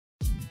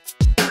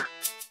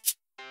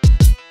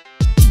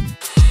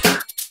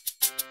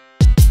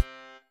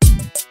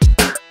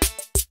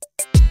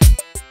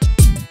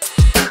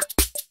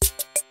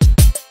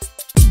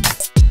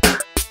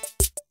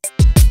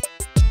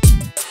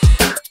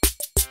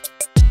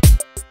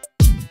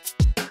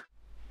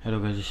Hello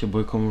guys, it's your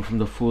boy coming from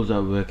the Fools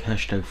at Work,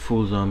 hashtag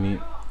Fools Army.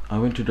 I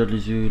went to Dudley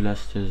Zoo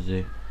last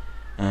Thursday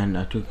and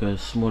I took a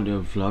small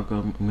little vlog,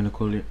 I'm gonna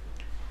call it.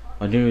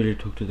 I didn't really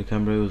talk to the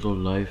camera, it was all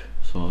live,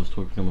 so I was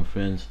talking to my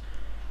friends,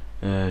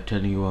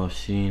 telling you what I've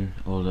seen,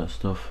 all that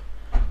stuff.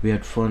 We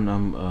had fun,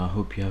 I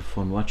hope you have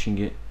fun watching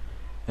it.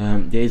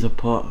 There is a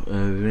part,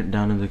 we went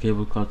down in the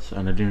cable carts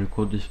and I didn't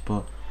record this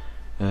part.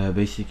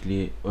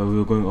 Basically, we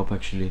were going up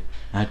actually,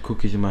 I had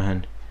cookies in my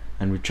hand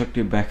and we chucked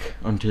it back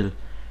until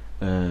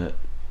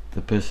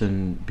the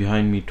person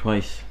behind me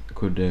twice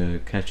could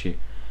catch it,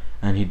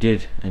 and he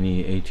did, and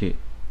he ate it,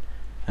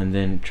 and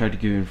then tried to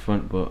give it in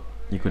front but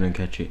he couldn't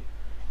catch it,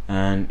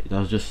 and that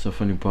was just a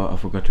funny part I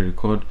forgot to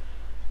record.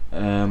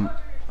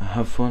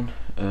 Have fun,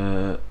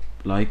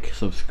 like,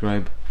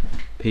 subscribe,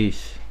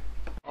 peace.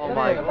 Oh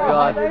my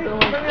god,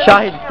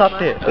 Shahid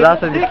stopped it,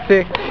 that's a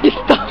sick. He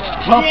stopped.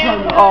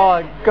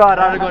 Oh god,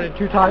 I've gone it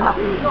 2 times.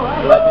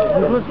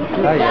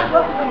 Oh yeah.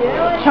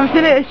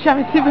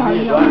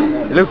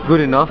 It looks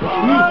good enough.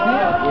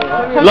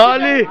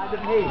 Lolly!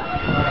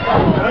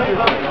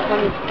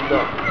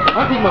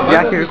 You're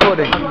actually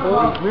recording.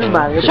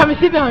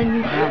 Shamsi behind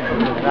me.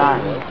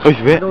 Oh,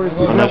 it's wet. What's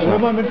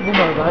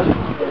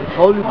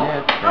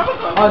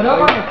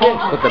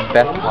the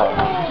best part?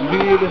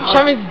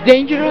 Shami's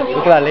dangerous.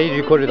 Look at that lady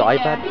recording with the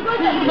iPad.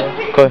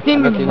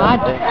 Thing is mad.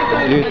 The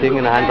blue thing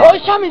in the hand. Oh,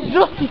 Shami's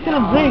rusty, it's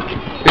gonna break.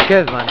 Who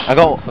cares, man? I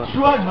got one.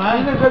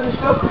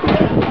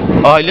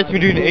 Oh, it lets me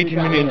do an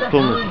 18-minute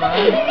installment.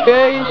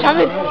 Hey,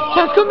 Shami's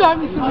come behind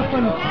me, it's gonna be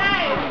funny.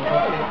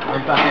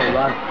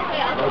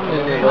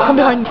 Come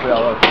behind me. I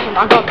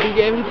got big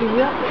everything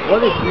here.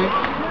 What is this?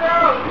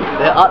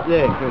 They're up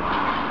there.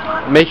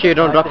 Make sure you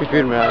don't drop your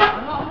food, man.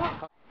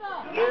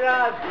 You're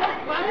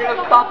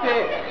gonna stop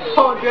it.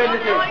 Don't do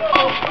anything.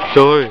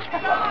 Sorry.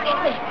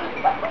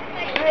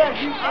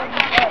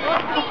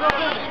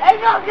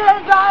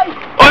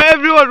 Oh,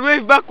 everyone,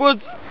 wave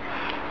backwards.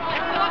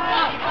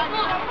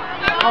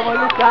 Come on,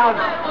 look down.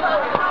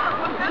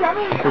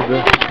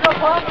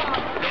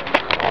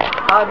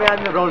 I'm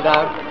gonna roll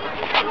down.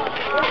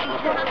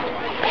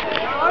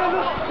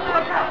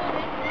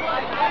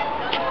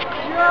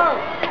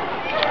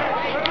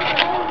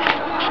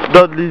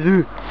 Dudley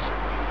Zoo.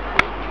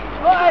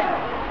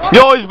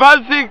 Yo, it's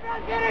bouncing!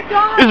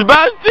 It's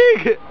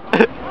bouncing!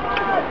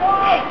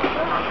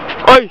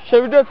 Oi,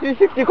 shall we do a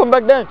 360, come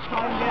back down?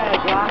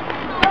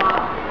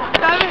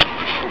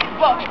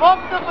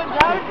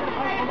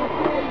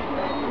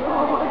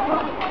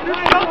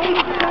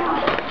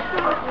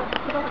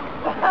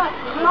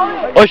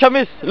 Oh,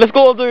 Shamis, let's go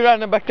all the way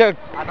around and back down.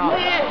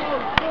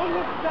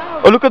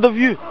 Oh, look at the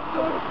view.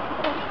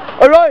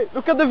 Alright,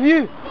 look at the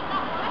view.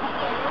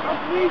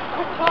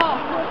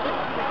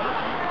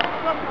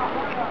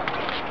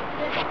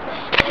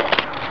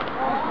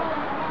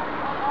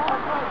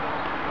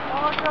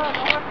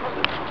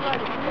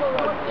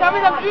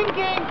 Shamis, I'm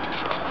drinking.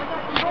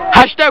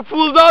 Hashtag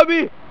Fools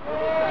Army.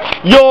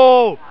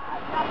 Yo.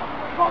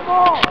 Come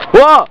on.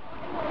 What?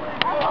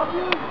 I love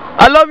you.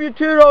 I love you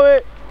too,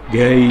 Rohit.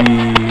 Gay.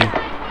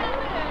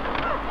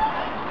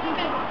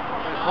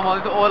 Come on,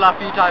 it's all our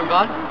free time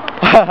gone.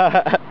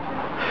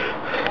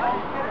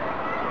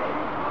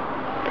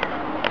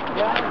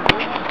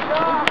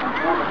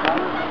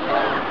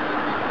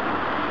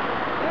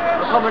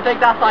 Come on, take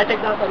that side,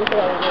 take that side. Look at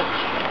that.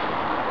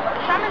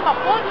 Shamis, my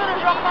phone's gonna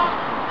drop off.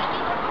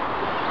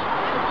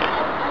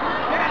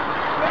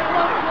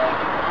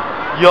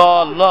 Ya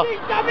Allah.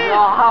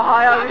 Ya, how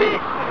high are we?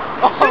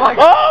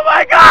 Oh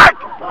my god!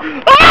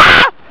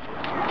 Ah!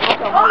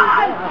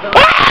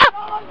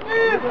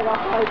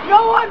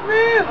 No one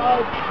move!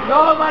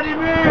 Nobody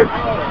move!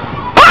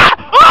 Ah!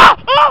 Ah!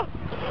 Ah!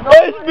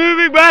 Oh, it's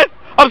moving, man!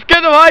 I'm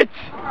scared of heights!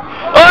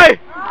 Oi!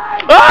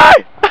 Oi!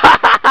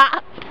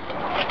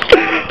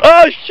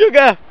 Oh,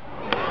 sugar!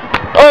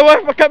 Oh, what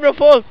if my camera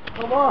falls?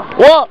 Come on.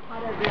 What?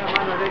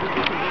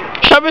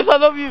 Shamis, I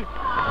love you!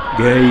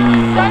 Gay.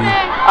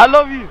 I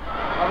love you!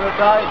 I'm gonna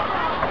die.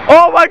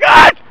 Oh my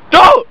god!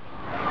 Don't!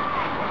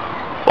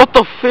 What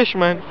the fish,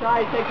 man?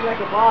 Try take you like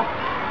a boss.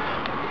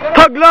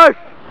 Thug life!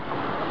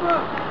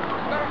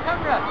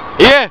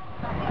 Yeah!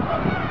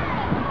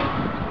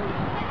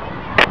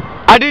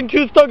 I didn't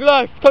choose Thug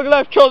Life. Thug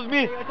Life chose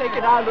me. Take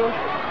it out, though.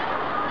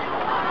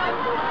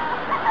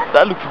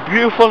 That looks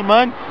beautiful,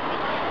 man.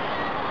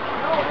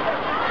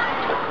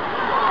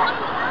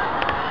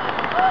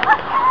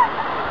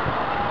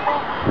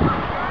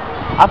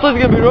 I thought it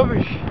was gonna be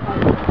rubbish.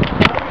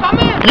 Come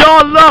in. Ya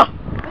Allah!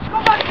 Let's go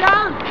back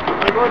down.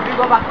 We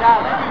go back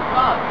down.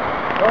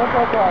 Don't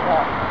go down.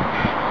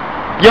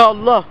 Ya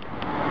Allah!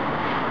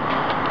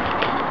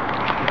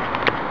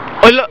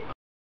 Oh look!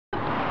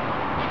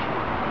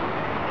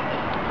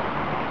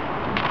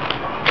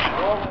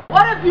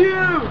 What a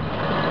view!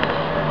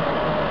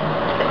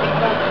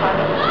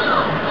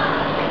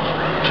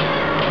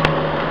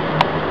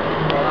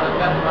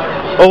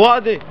 Oh, what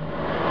are they?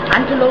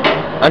 Antelope.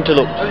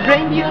 Antelope.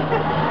 Reindeer.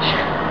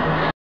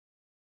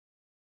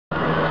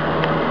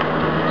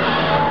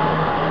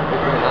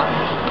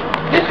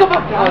 Let's go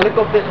back down. Look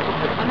up this.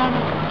 No.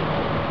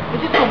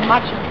 It's just so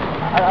much.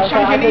 I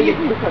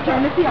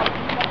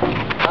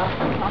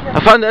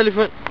found the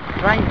elephant.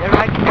 Right.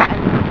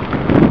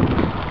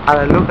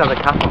 And look at the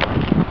castle.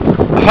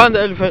 I found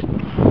the elephant.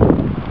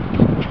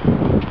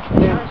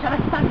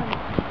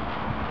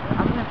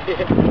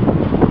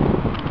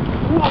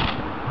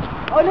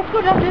 Oh, let's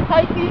go down this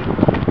high sea.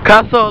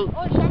 Castle.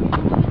 Oh, shall we?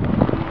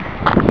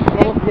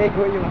 Yeah,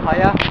 go even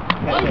higher.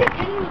 Oh, you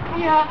can use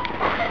here.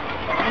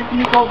 Let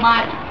me go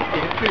mad.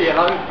 It's pretty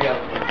long here.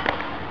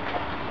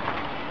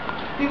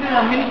 This is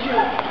a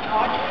miniature.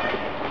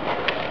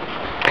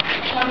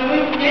 Shall we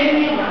wait to get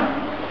in, man?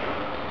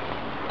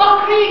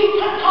 Bakri,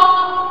 Tata.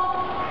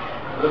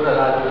 Look at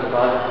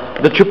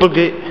that. The triple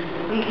gate.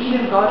 The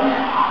Eden Garden.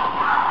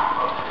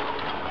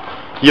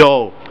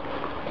 Yo.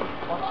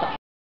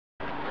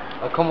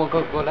 Oh, come on, go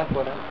left.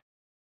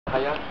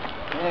 Higher.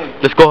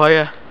 Let's go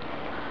higher.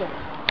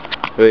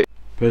 Wait.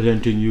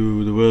 Presenting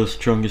you the world's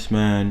strongest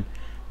man,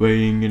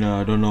 weighing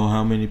I don't know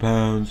how many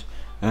pounds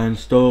and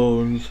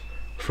stones,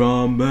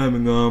 from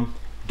Birmingham,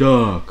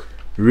 Dark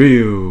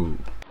Rio.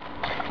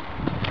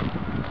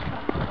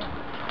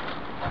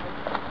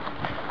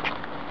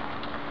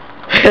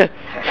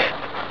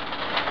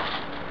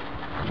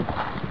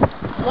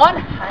 One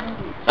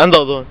handy. And the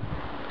other one.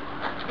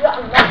 Ya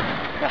Allah.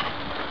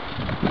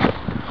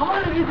 How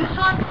much is this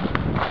one?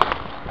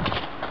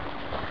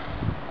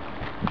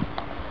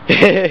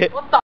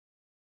 What the?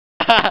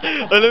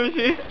 Oh, let me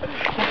see.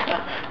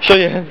 Show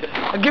your hands.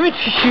 Give me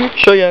tissue.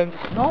 Show your hands.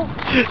 No.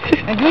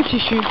 Give me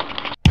tissue.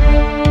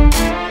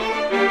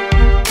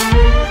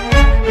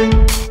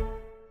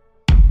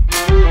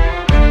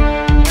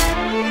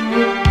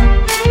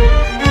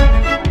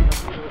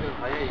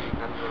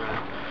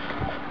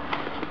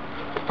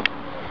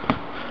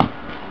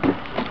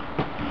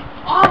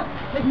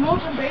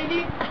 Motion,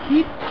 baby.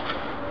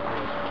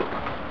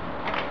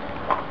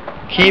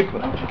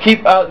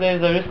 Keep out.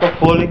 There's a risk of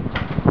falling.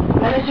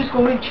 And let's just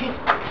go and chase.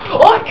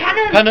 Oh,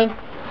 cannon!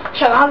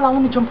 Shall I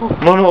want to jump off?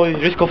 No,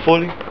 risk of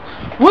falling.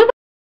 Where the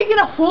f*** you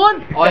gonna fall?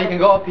 Oh, you can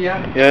go up here.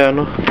 Yeah, I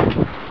know.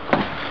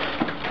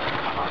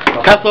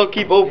 Castle,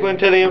 keep open,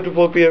 telling him to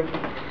go up here.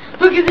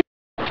 Look at this.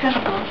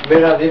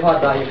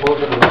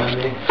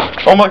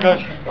 Oh my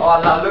gosh. Oh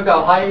Allah, look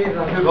how high he is.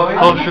 I'm going.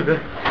 Oh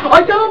sugar.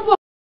 I jump off.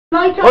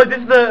 Oh, this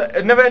is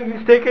the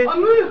never-ending staircase.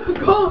 I'm gonna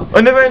go.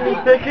 Oh, never-ending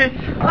staircase.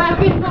 I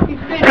feel fucking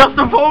sick.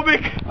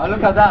 Claustrophobic. Oh,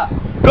 look at that.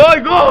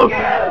 Go!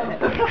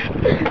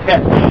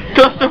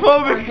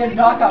 Claustrophobic.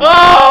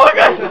 Oh my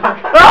gosh.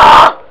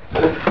 Ah!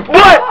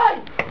 What?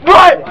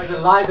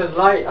 There's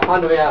light. I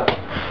found a way out.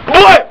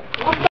 What?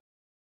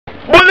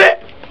 Bullet?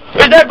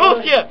 Is that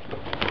ghost here?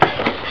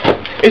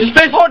 Is the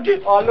place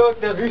haunted? Oh look,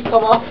 the roof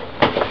come off.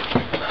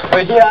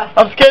 We're here.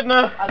 I'm scared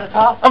now. At the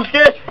top. I'm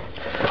scared.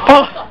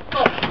 Oh.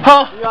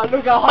 Yeah,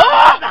 look how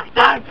high. Back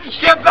down!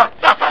 Get back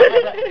down!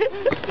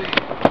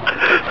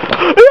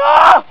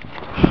 Yeah!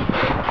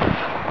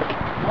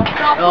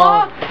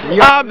 Oh,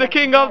 I'm the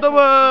king of the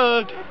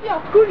world!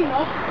 Yeah, cool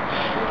enough.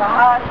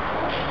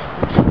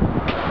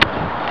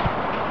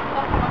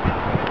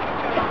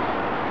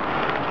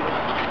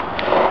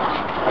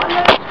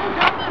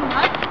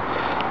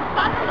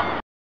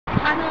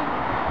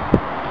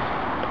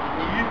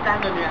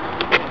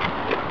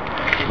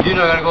 You're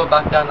not gonna go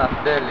back down that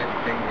stair lift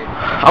thingy.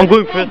 I'm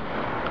going first.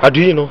 How do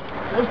you know?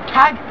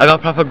 Tag. I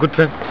got proper good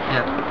pen.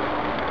 Yeah.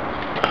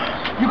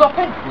 You got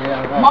pen?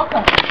 Yeah, I got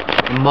Marker.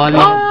 Molly.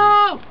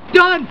 Oh!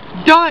 Done!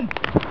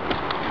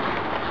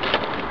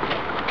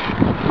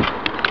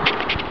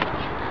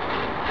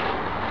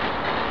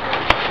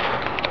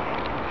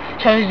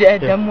 Change the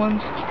them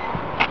ones.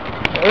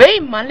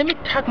 Wait man, let me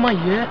tag my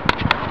ear.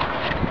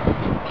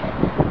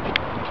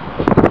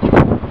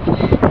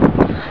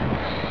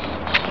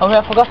 Oh wait, I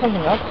forgot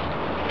something else.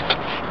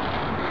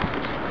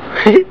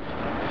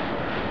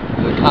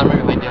 The camera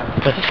behind you.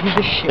 Just use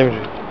this shit.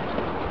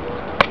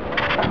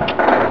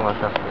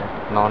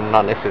 No,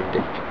 not like 50.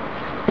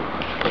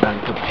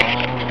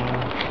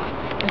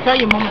 It's not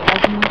your mom that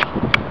likes me.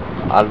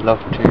 I'd love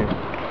to.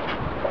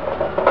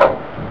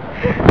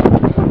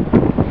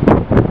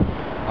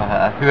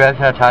 Who has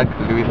her tag?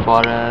 Louis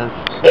Suarez.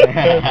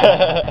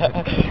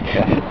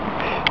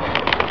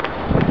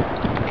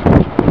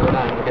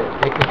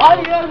 Oh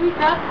yeah, who's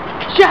that?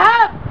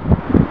 Shahab!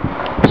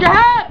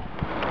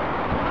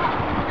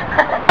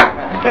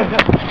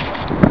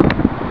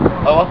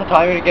 Oh, what's the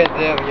time to get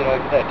there? You know,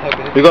 get 10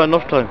 minutes. We got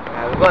enough time.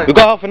 We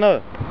got half an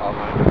hour. Oh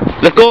man.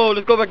 Let's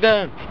go back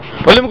down.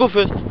 Well, let me go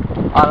first.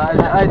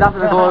 I'd have to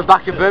go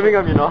back to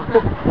Birmingham, you know.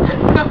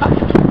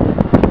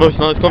 No, it's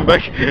not, it's coming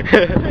back.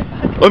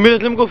 Oh,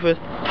 let me go first.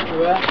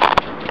 Where?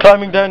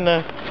 Climbing down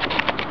now.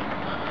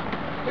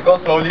 They go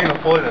slowly in the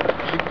fall.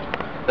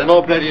 There's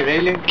no bloody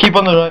railing. Keep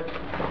on the right.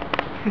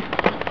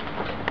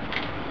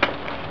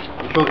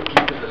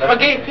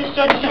 Okay, fist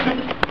on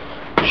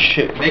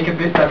Shit. Make a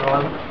fist,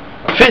 everyone.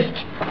 Fist!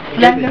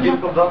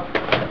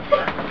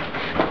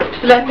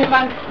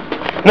 Slenderman.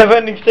 Never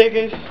ending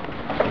staircase.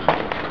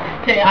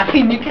 Okay, I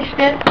think you can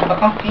stand. I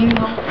can't see him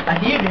now. I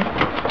hear him.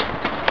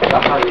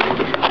 That's how you do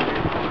it.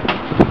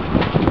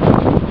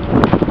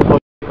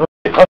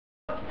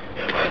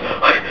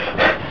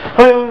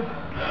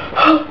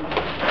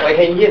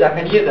 can hear that, I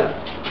can hear that.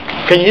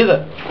 Can you hear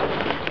that?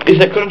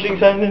 It's a crunching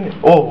sound, isn't it?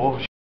 Oh, oh.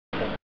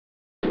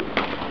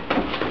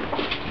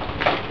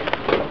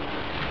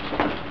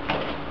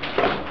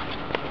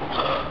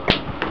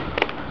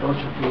 Don't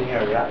you feel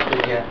here, yeah?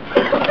 Yeah.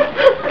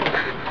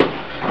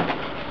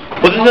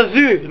 What is a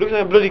zoo? It looks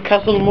like a bloody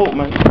castle moat,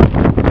 man.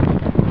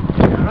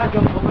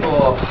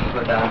 Oh,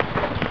 but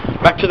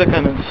Back to the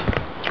cannons.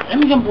 let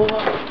me jump over.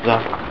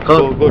 Zach,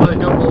 Go, go.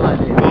 jump over.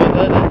 Go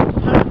there.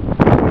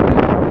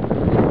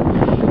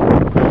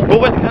 Go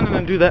by the cannon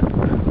and do that. I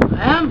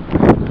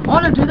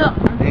want to do that.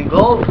 Then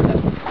go.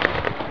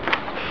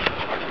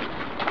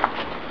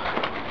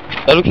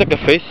 That looks like a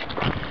face.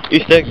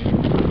 Easter egg.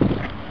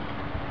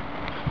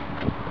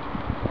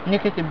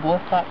 Nick is in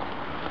both parts.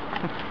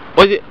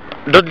 What is it?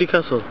 Dudley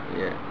Castle.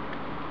 Yeah.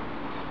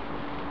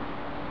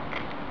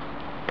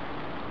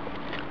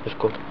 Let's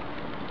go.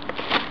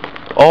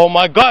 Oh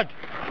my god!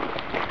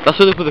 That's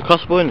where they put the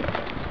crossbow in it.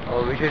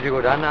 Oh, we should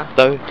go down now.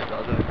 That way.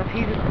 That's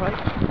Jesus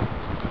Christ.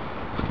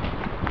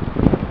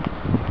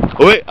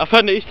 Oh wait, I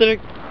found the Easter egg.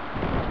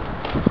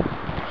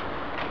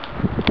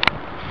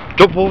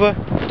 Jump over.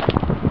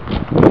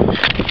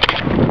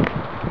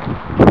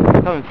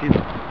 Haven't seen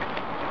it.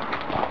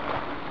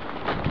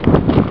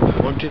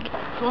 Want it?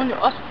 It's only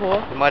us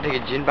four. We might take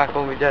a gin back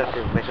home with us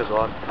to make us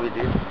all with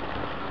it.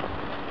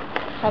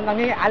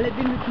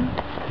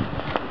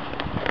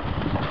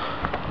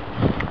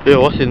 Yeah,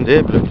 what's in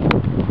there, bro?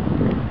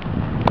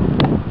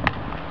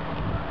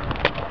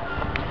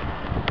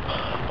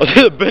 Oh,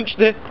 there's a bench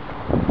there.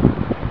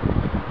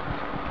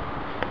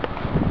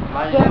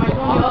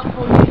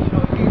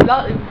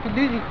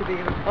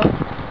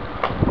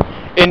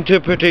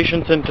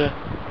 Interpretation Center.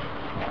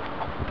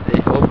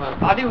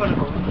 I didn't want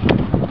to go.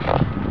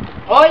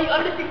 Oh, you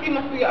under 60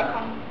 must be a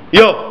come.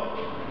 Yo!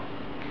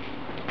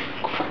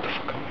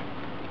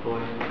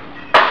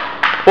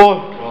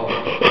 Oh!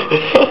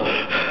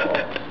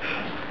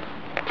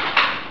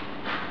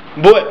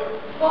 Boy!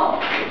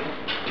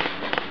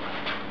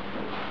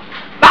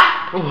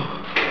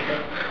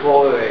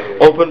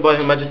 Opened by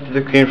Her Majesty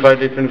the Queen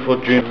Friday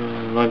 24th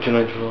June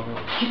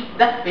 1994.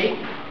 That's big.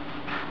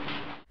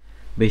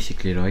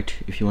 Basically, right,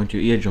 if you want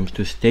your eardrums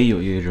to stay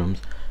your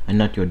eardrums and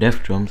not your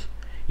deaf drums,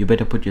 you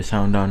better put your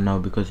sound down now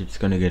because it's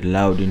gonna get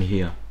loud in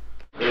here.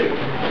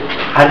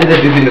 How did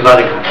they do the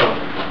Valley Castle?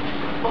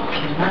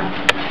 Okay,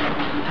 man.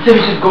 So we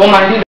should go,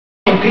 man.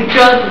 In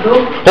pictures,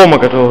 though. Oh my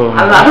god, oh.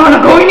 I don't want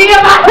to go in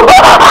here, man.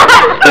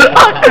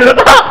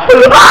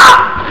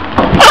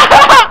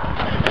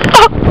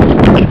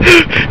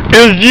 It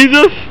was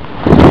Jesus?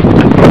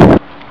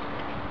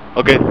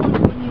 Okay.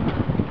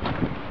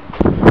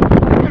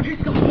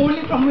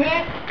 Holy from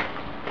where?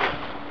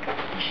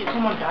 Shit,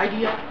 someone died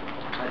here.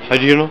 How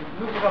do you know?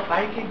 Look at a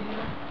barricade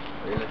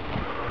here.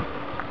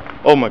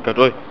 Oh my god,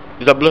 wait.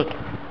 Is that blood?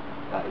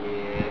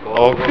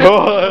 Oh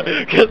god,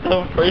 get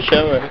some fresh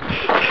air, man.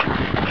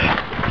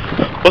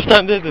 What's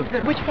that there then?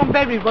 The witch from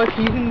Berry was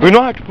using. We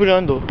know how to put it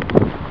on though.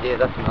 Yeah,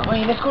 that's enough.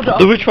 Wait, let's go to.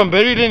 The witch from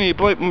Berry, then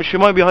she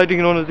might be hiding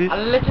in one of these.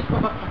 Let's just go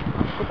back.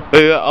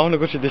 Wait, I wanna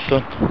go to this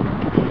one.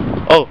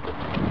 Oh.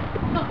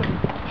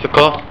 It's a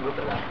car. Look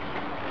at that.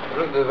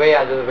 Look the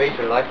way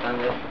to life stand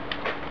there.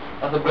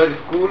 That's a bloody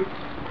school.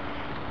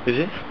 Is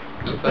it?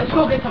 Let's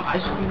go get some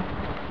ice cream.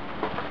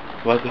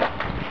 What's it?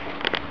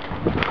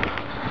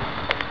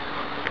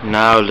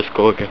 Now let's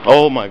go again.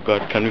 Oh my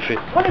god, can we fit?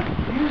 What is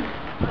blue?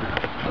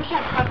 I wish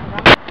I had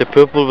around. They're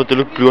purple but they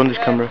look blue on this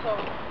camera.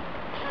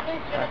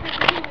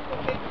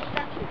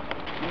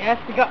 Yes,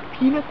 they got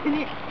peanuts in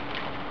it.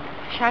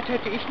 Shout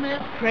out to Ishmael.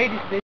 Pray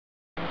this day.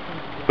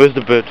 Where's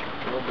the bird?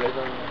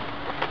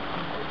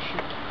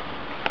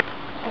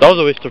 That was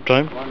a waste of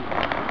time.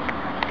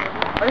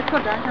 Let's go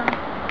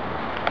downtown.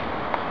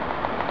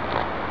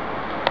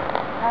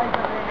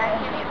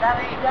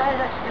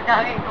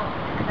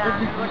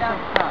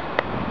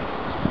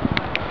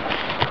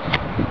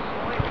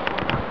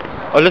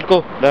 Oh, let's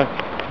go. There.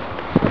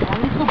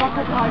 Let's go back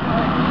to the car.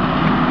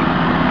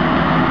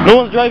 No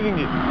one's driving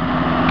it.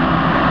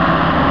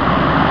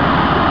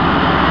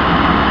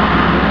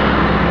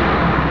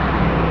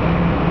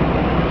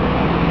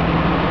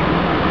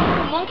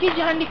 Monkey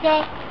behind the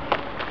car.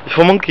 It's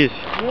for monkeys.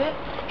 Yeah.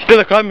 Still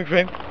a climbing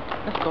frame.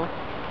 Let's go.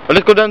 Oh,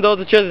 let's go down the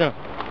other chairs now.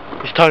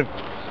 It's time.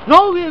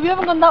 No, we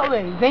haven't gone that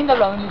way. Zayn the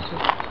wrong this way.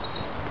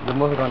 The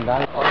mother gone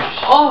down.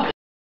 Oh.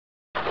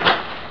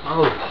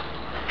 Oh.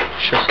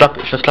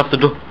 Should slap the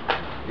door.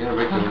 You're gonna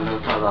break the window,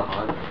 it's not that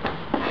hard.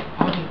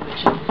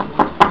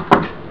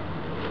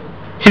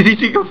 He's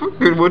eating a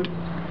fucking wood.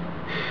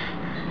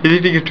 He's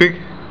eating a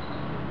twig.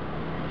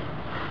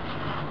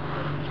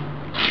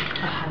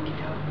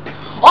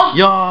 Oh!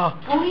 Yeah!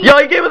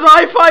 Yeah, he gave us a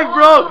high five,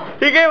 bro!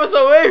 He gave us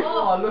a wave!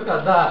 Oh, look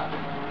at that.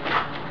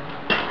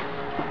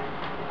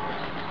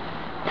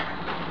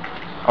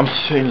 I'm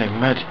sweating like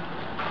mad.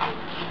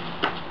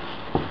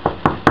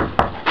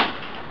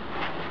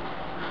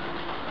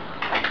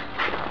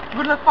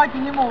 Good luck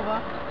fighting him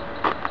over.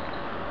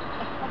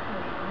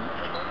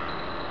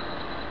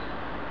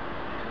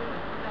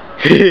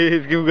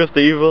 He's giving us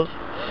the evil.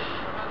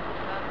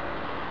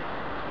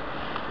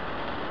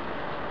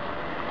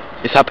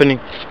 It's happening.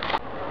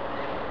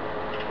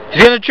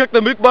 He's gonna chuck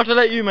the milk bottle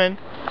at you, man.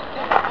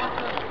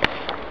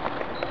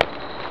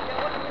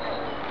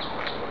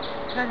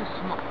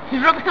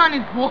 He's rubbing on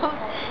his balls.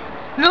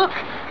 Look.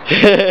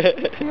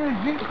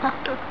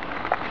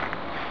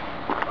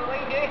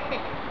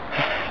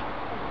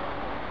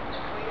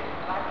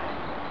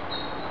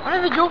 What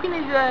are the joking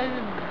is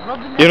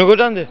rubbing? You wanna go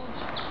down there?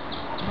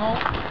 No.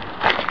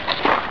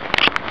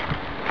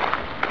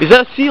 Is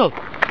that a seal? I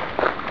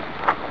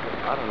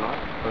don't know.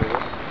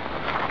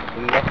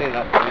 There's nothing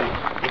that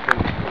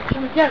different. Can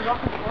we get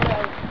rock and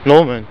roll?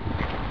 No, man.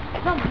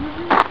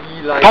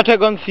 Eli.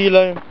 Patagon sea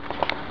lion.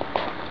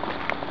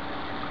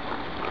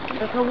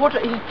 There's no water.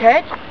 Is it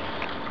dead?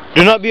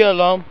 Do not be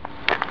alarmed.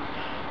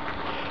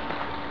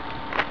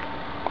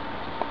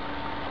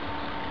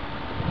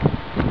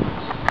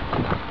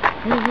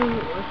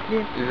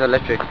 This is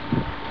electric. What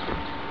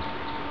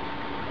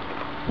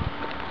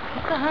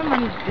the hell,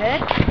 man? He's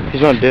dead?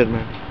 He's not dead,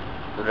 man.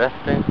 The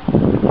resting.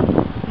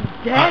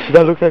 He's dead?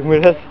 That looks like my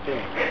rest.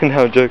 No,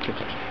 I'm joking.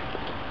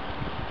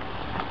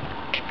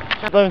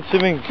 He's not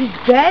swimming. He's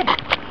dead?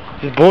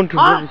 He's born to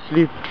go to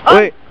sleep. Oh,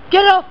 Wait.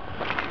 get up!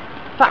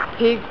 Fat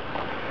pig.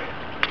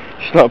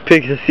 It's not a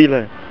pig, it's a sea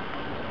lion.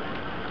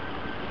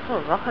 Throw a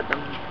rock at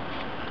them.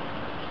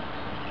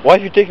 Why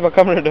have you taken my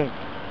camera down?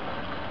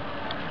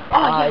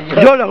 Oh,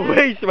 You're a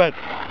waste, man.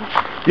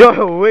 You're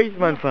a waste,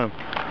 man, fam.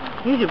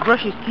 He needs to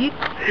brush his teeth.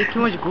 He ate too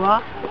much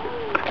grass.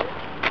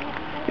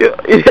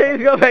 He's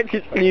go back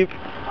to sleep.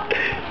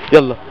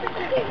 Yalla.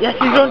 Yes,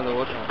 he's on.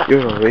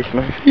 You're a waste,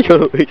 man.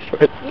 You're a waste,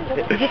 man.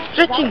 He's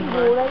stretching,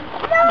 man.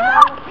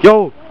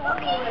 Yo,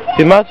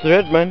 his mouth's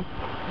red, man.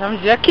 I'm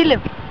just kill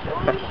him.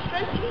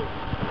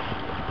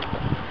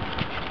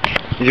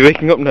 He's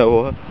waking up now,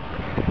 what?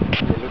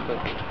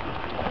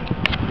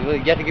 You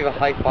have to give a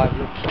high five.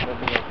 Look.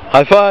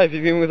 High five,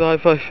 he's giving me the high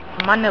five.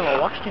 Man never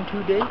washed in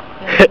 2 days.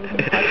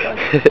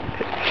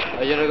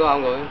 Are you gonna go?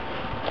 I'm going.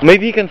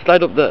 Maybe he can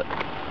slide up there.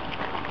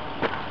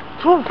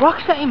 Throw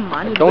rocks at him,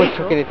 man. Don't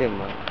chuck anything,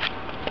 man.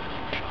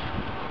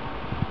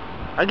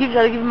 I'll give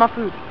him my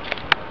food.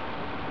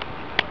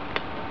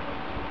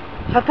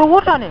 Shall I throw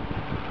water on him?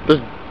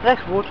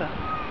 That's water.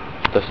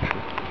 That's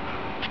true.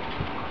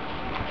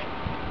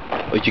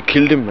 Oh, you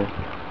killed him, man.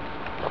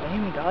 Let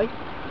him die.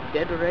 He's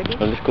dead already.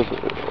 Well, let's go.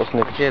 What's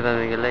next? Okay,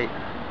 then you're late.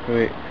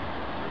 Wait.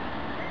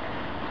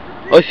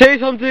 Oh, say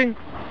something!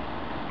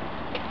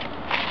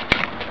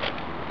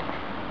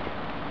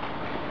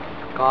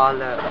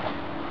 Scarlet.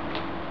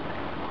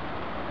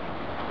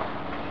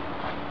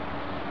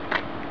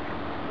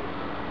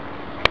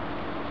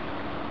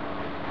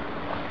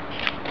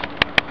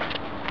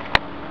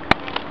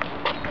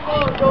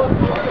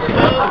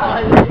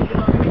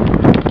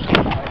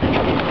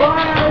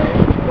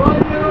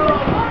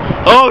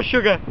 Oh,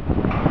 sugar!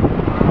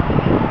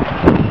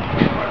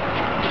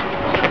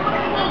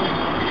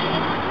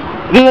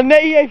 There's a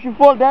net here if you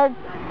fall down.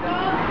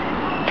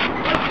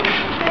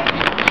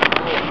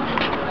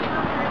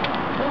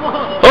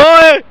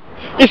 Oh,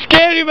 it's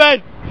scary,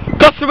 man.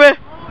 Customer.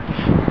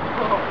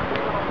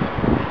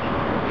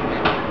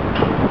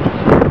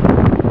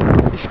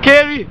 It's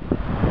scary.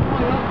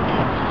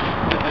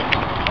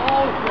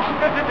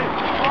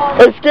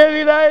 It's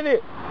scary now, isn't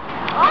it?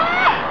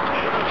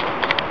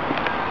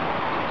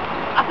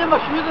 I think my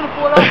shoes are gonna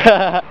fall out.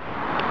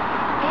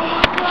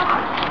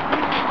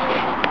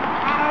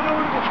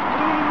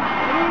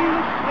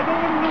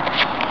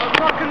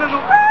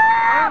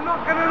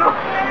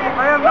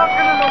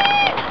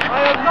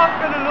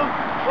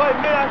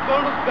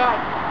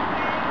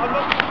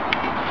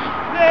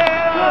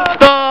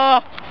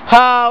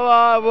 How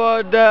I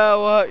wonder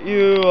what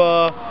you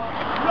are.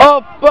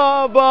 Up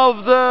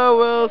above the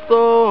world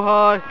so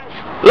high,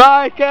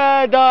 like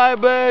a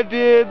diamond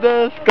in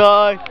the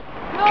sky.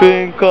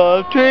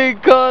 Twinkle,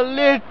 twinkle,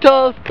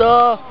 little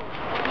star.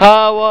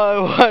 How I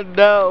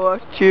wonder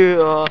what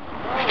you are.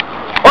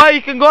 Oh,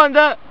 you can go on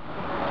that.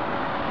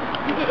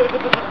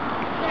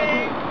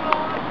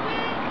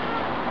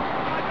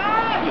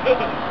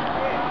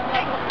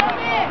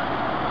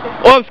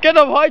 Oh, I'm scared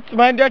of heights,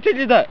 man. Did I tell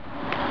you that?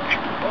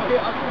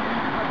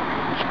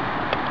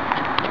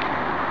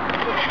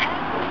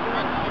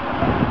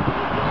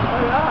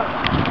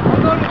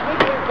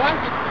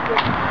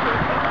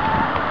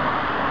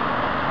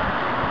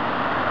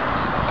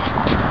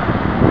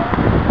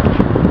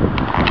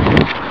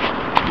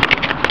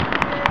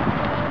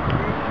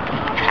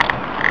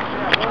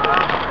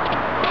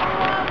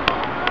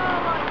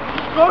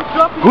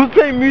 Who's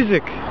playing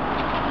music? You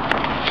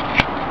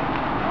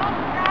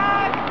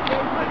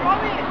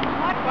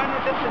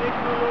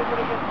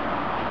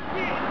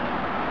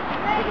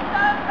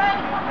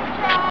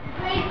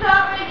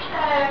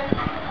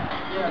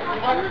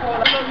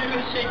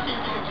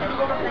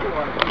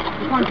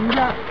can't do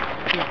that.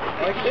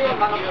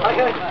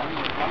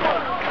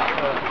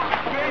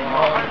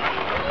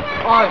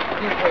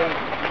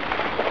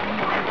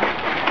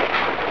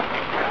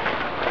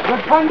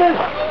 Red pandas!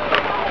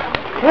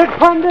 Red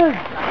pandas!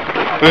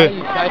 You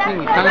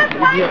can't,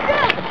 idiot.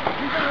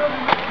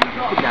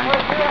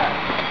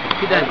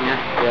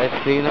 Yeah,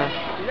 it's cleaner.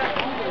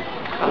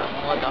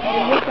 Where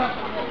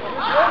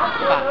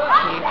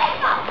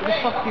the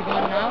fuck you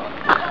going now?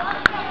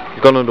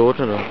 You got no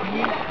daughter now.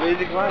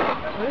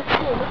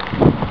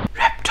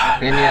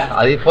 Yeah,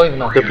 are these five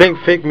now? They're playing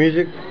fake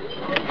music.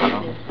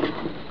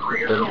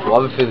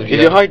 Obviously,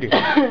 Is you hiding?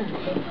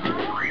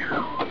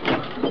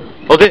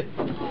 Oh, there.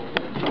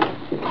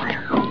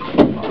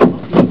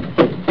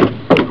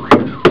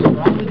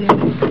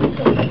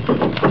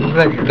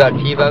 He's got a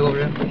tea bag over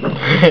there.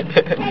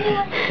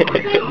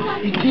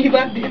 Tea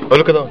bag there. Oh,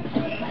 look at that.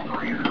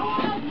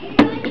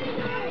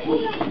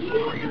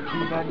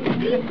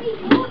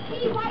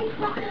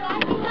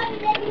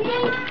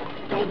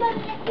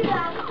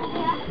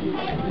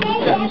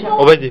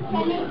 Oh, Benji,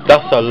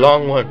 that's a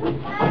long one.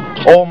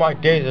 Oh my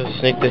days, there's a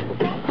snake there.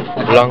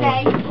 Long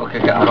one. Okay,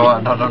 I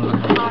don't look.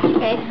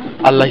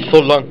 Allah, it's so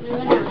long.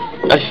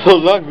 It's so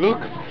long, look.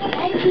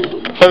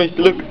 Harry,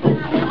 look.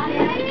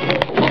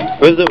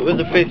 Where's the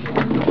face?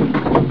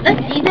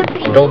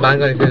 Don't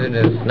bang on it, isn't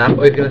it? Snap,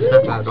 oh, it's gonna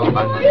snap out. Don't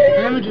bang on it.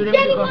 Let me do it.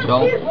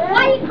 Don't.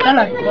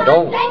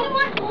 Don't. I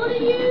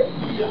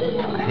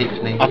hate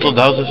snakes. I thought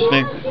that was a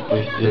snake.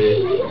 Where's this?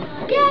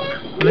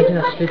 Imagine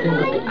us sleeping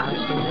with the ass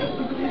in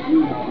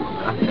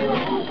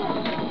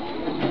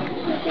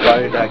Why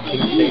is that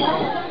king snake?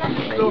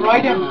 So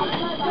right in.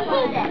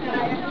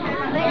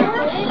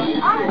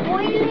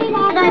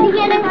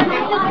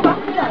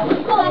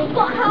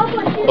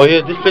 Oh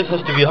yeah, this place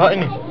has to be hot,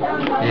 innit?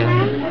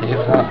 Yeah,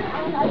 it's hot.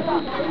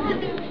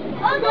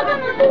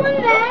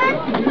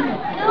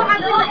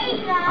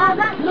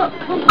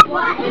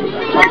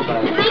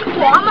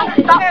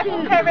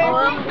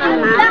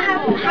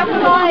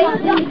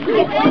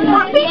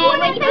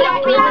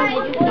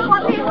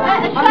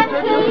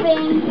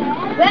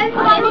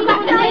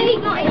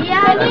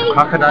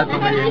 Crocodile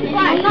coming in.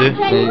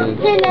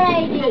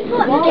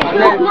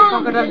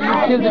 Crocodile, you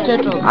kill the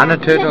turtle. And a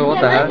turtle, what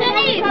the hell?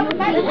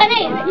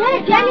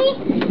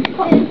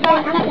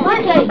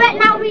 But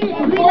now we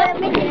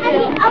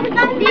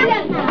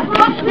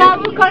now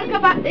we're going to go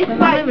back this way. I'm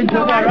not even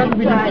joking, I'd rather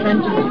be in the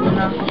center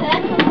now.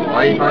 Why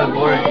are you trying to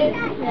boring?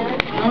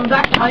 I'm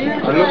that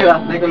tired. Oh, look at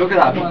that snake, look at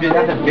that.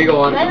 That's a bigger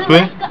one.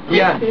 Where?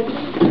 Yeah.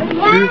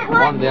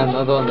 One there,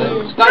 another one there.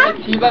 It's got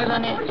the tea bags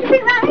on it.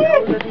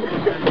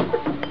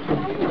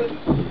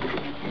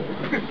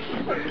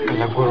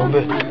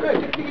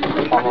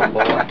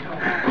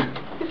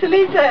 It's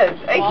Elisa's.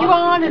 If you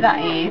want that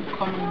is.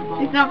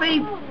 It's not very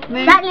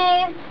move.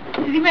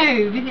 Does he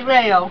move? Is it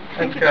real?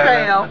 It's a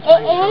trail. It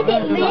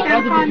is.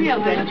 Can't find me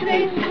up there.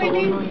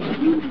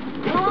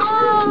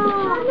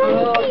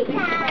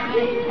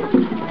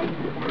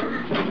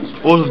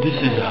 All of this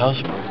is a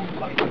house.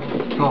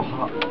 So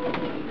hot.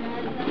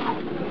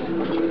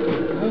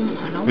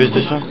 Where's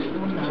this one?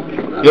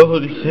 Yo,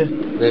 hold this here.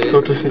 There.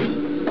 Total fish.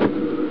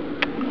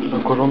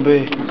 Corombe.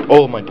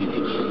 Oh my God.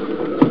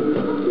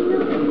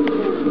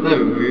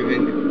 They're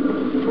moving.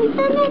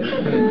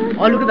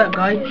 Oh, look at that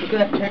guy. Look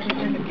at that turtle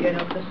trying to get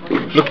up this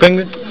one. Look,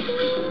 penguin.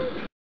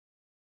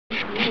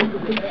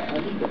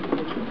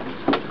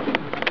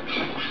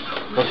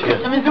 What's here?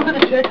 I mean, look at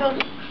the turtle.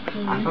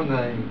 I found the...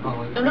 Oh,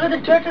 Look at the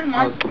turtle,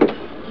 man.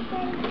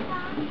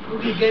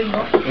 He's getting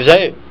up. Is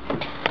that it?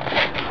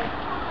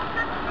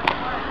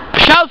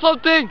 Shout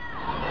something!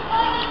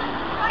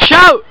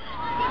 Shout!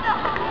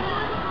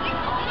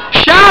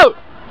 Shout!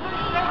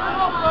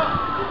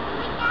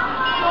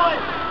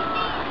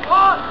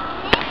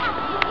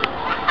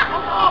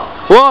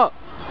 What?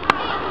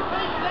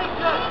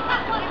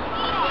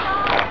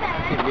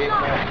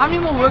 How many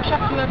more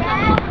workshops do you have?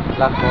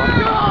 last one.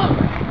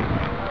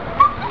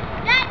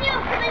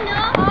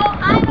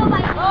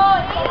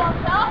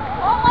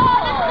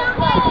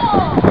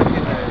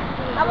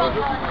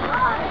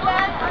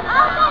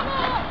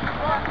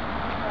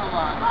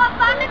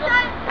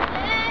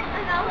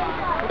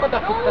 Look at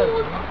that football.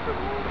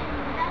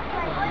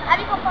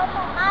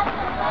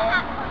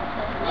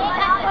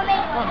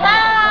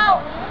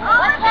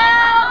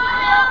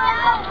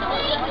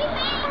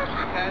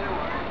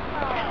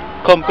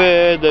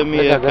 Compare the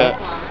meerkat.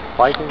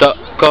 Fighting.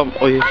 Come,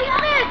 oh yeah.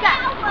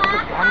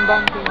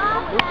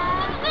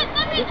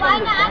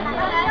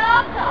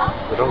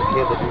 We don't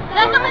care the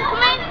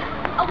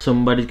dude.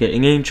 Somebody's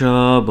getting in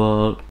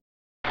trouble.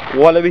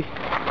 Wallaby.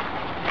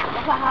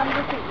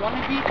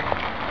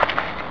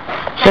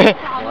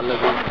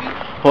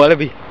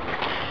 Wallaby.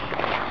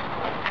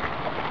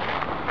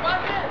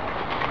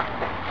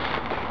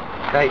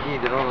 Tiger,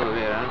 they're all the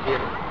way around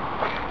here.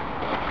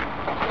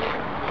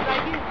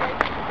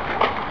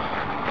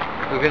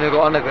 We're gonna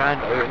go on the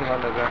ground. We're gonna go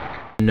on the ground.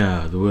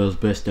 Now, the world's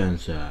best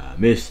dancer,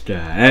 Mr.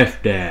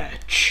 F.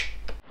 Datch.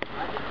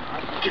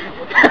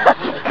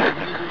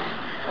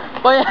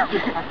 My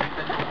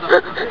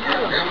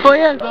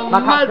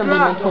cat's gonna be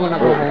mental when I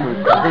go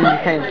home. Then you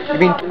can't.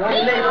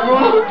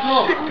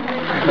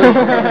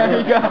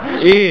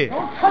 Hey,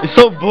 it's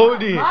so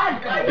bony.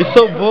 It's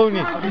so bony.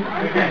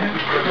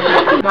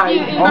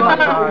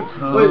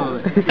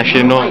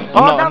 Actually, no.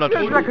 I'm not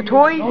touching it. like a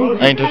toy.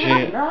 I ain't touching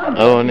it. I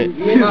don't want it.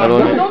 I don't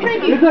want it.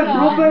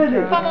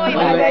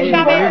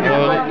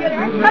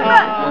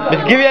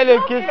 Just give me a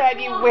little kiss.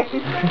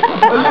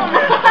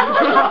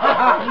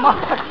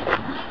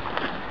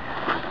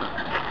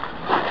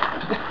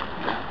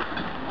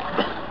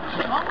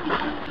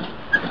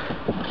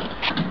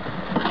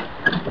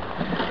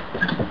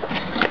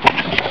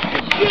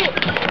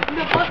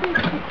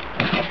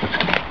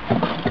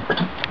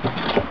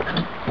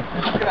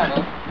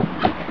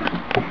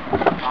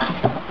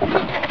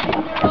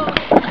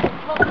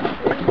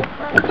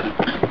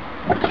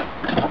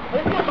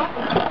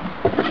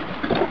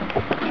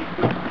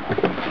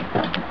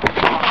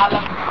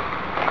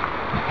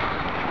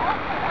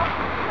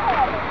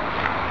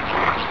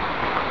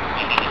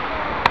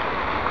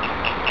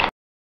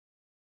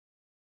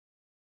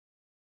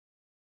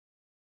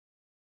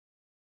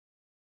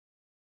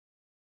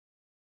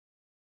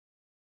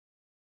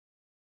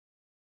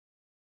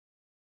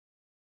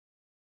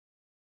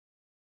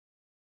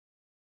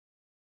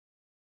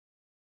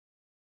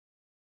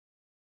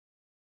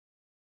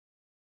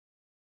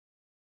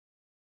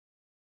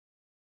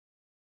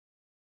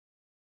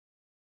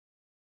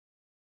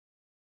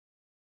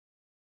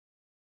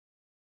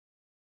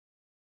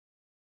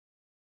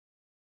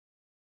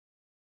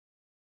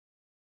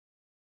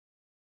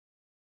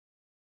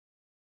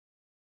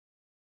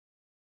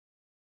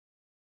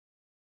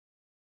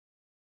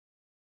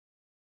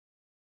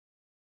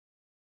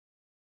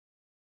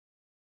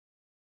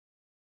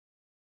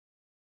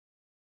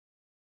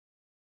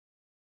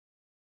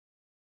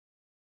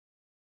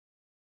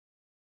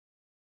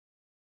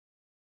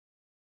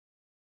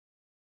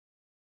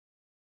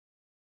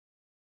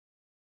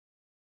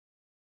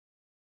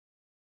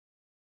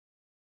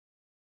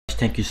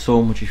 Thank you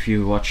so much if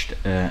you watched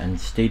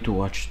and stay to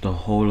watch the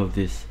whole of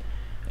this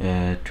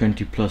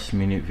 20+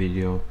 minute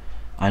video.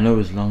 I know it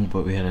was long,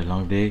 but we had a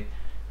long day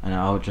and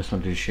I just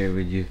wanted to share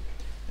with you.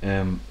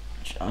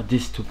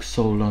 This took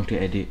so long to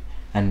edit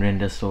and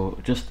render, so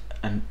just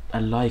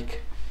a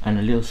like and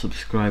a little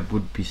subscribe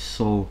would be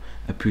so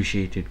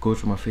appreciated. Go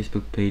to my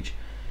Facebook page,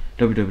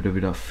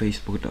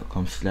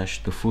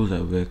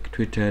 www.facebook.com/TheFoolsAtWork,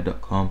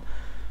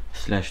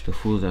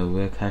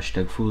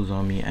 twitter.com/TheFoolsAtWork,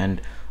 #FoolsArmy,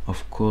 and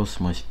of course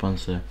my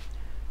sponsor,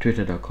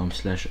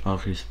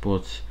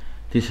 twitter.com/ArchieSports.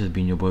 This has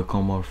been your boy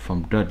Komar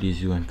from Dudley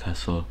Zoo and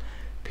Castle.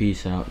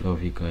 Peace out,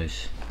 love you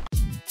guys.